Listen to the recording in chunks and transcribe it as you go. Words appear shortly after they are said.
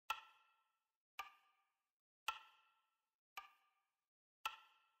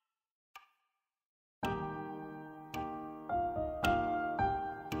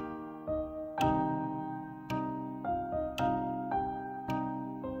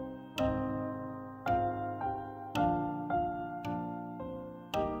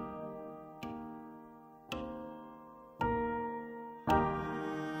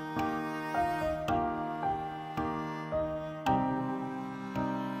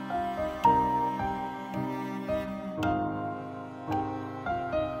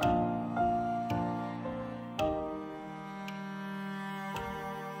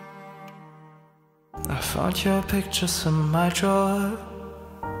found your pictures in my drawer.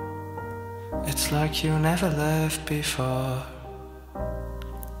 It's like you never left before.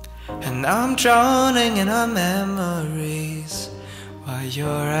 And now I'm drowning in our memories while you're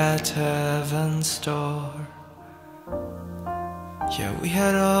at heaven's door. Yeah, we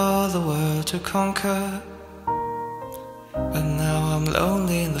had all the world to conquer, but now I'm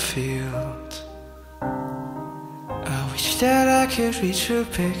lonely in the field. I wish that I could reach your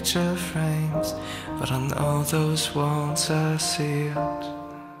picture frames, but I know those wounds are sealed.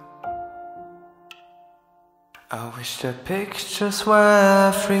 I wish the pictures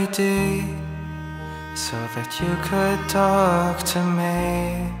were 3D, so that you could talk to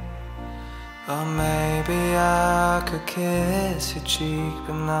me. Or maybe I could kiss your cheek,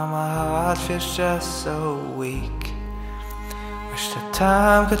 but now my heart feels just so weak. Wish that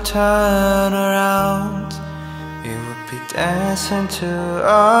time could turn around, we would be dancing to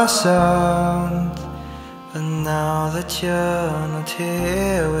our sound. But now that you're not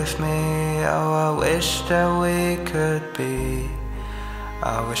here with me, oh, I wish that we could be.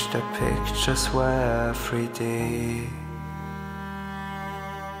 I wish the pictures were 3D.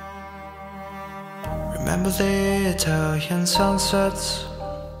 Remember the Italian sunsets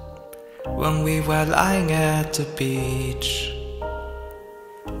when we were lying at the beach?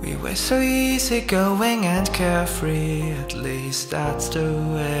 We were so easygoing and carefree, at least that's the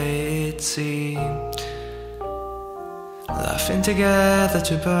way it seemed. Laughing together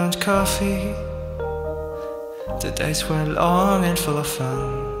to burnt coffee, the days were long and full of fun.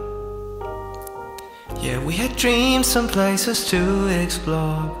 Yeah, we had dreams and places to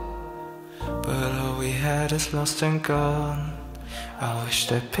explore, but all we had is lost and gone. I wish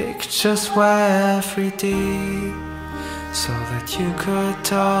the pictures were 3D, so that you could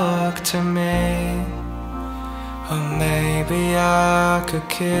talk to me. Or maybe I could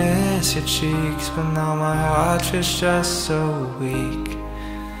kiss your cheeks, but now my heart feels just so weak.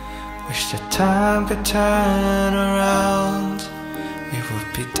 Wish that time could turn around, we would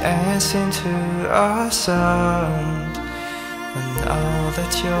be dancing to our sound. But now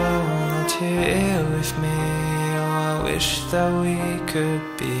that you're not here with me, oh, I wish that we could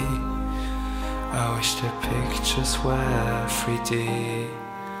be. I wish the pictures were 3D.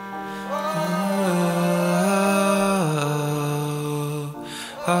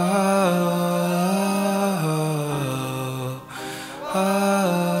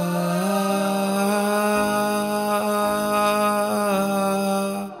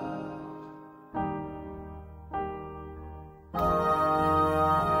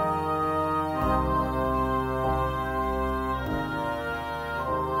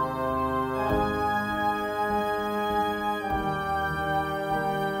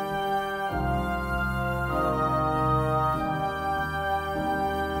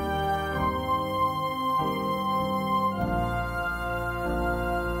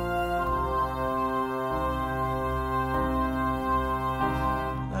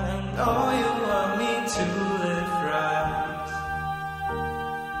 Oh, you want me to live right,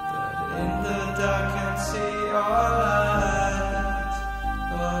 but in the dark can't see our light.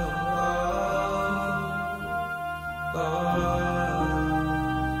 Oh, oh, oh.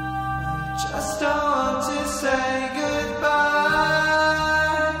 I just don't want to say goodbye,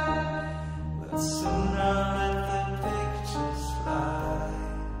 but sooner let the pictures fly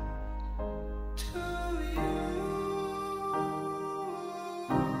to you.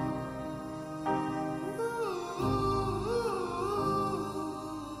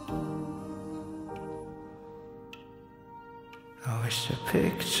 I wish the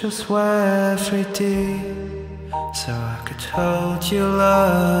pictures were 3D, so I could hold you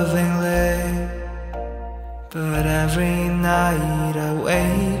lovingly. But every night I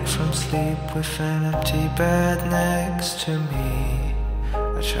wake from sleep with an empty bed next to me.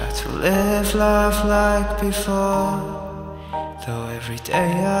 I try to live life like before, though every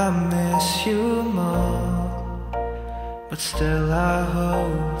day I miss you more. But still I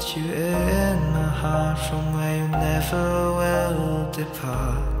hold you in my heart, from where you never will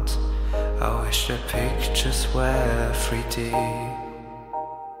depart. I wish the pictures were 3D.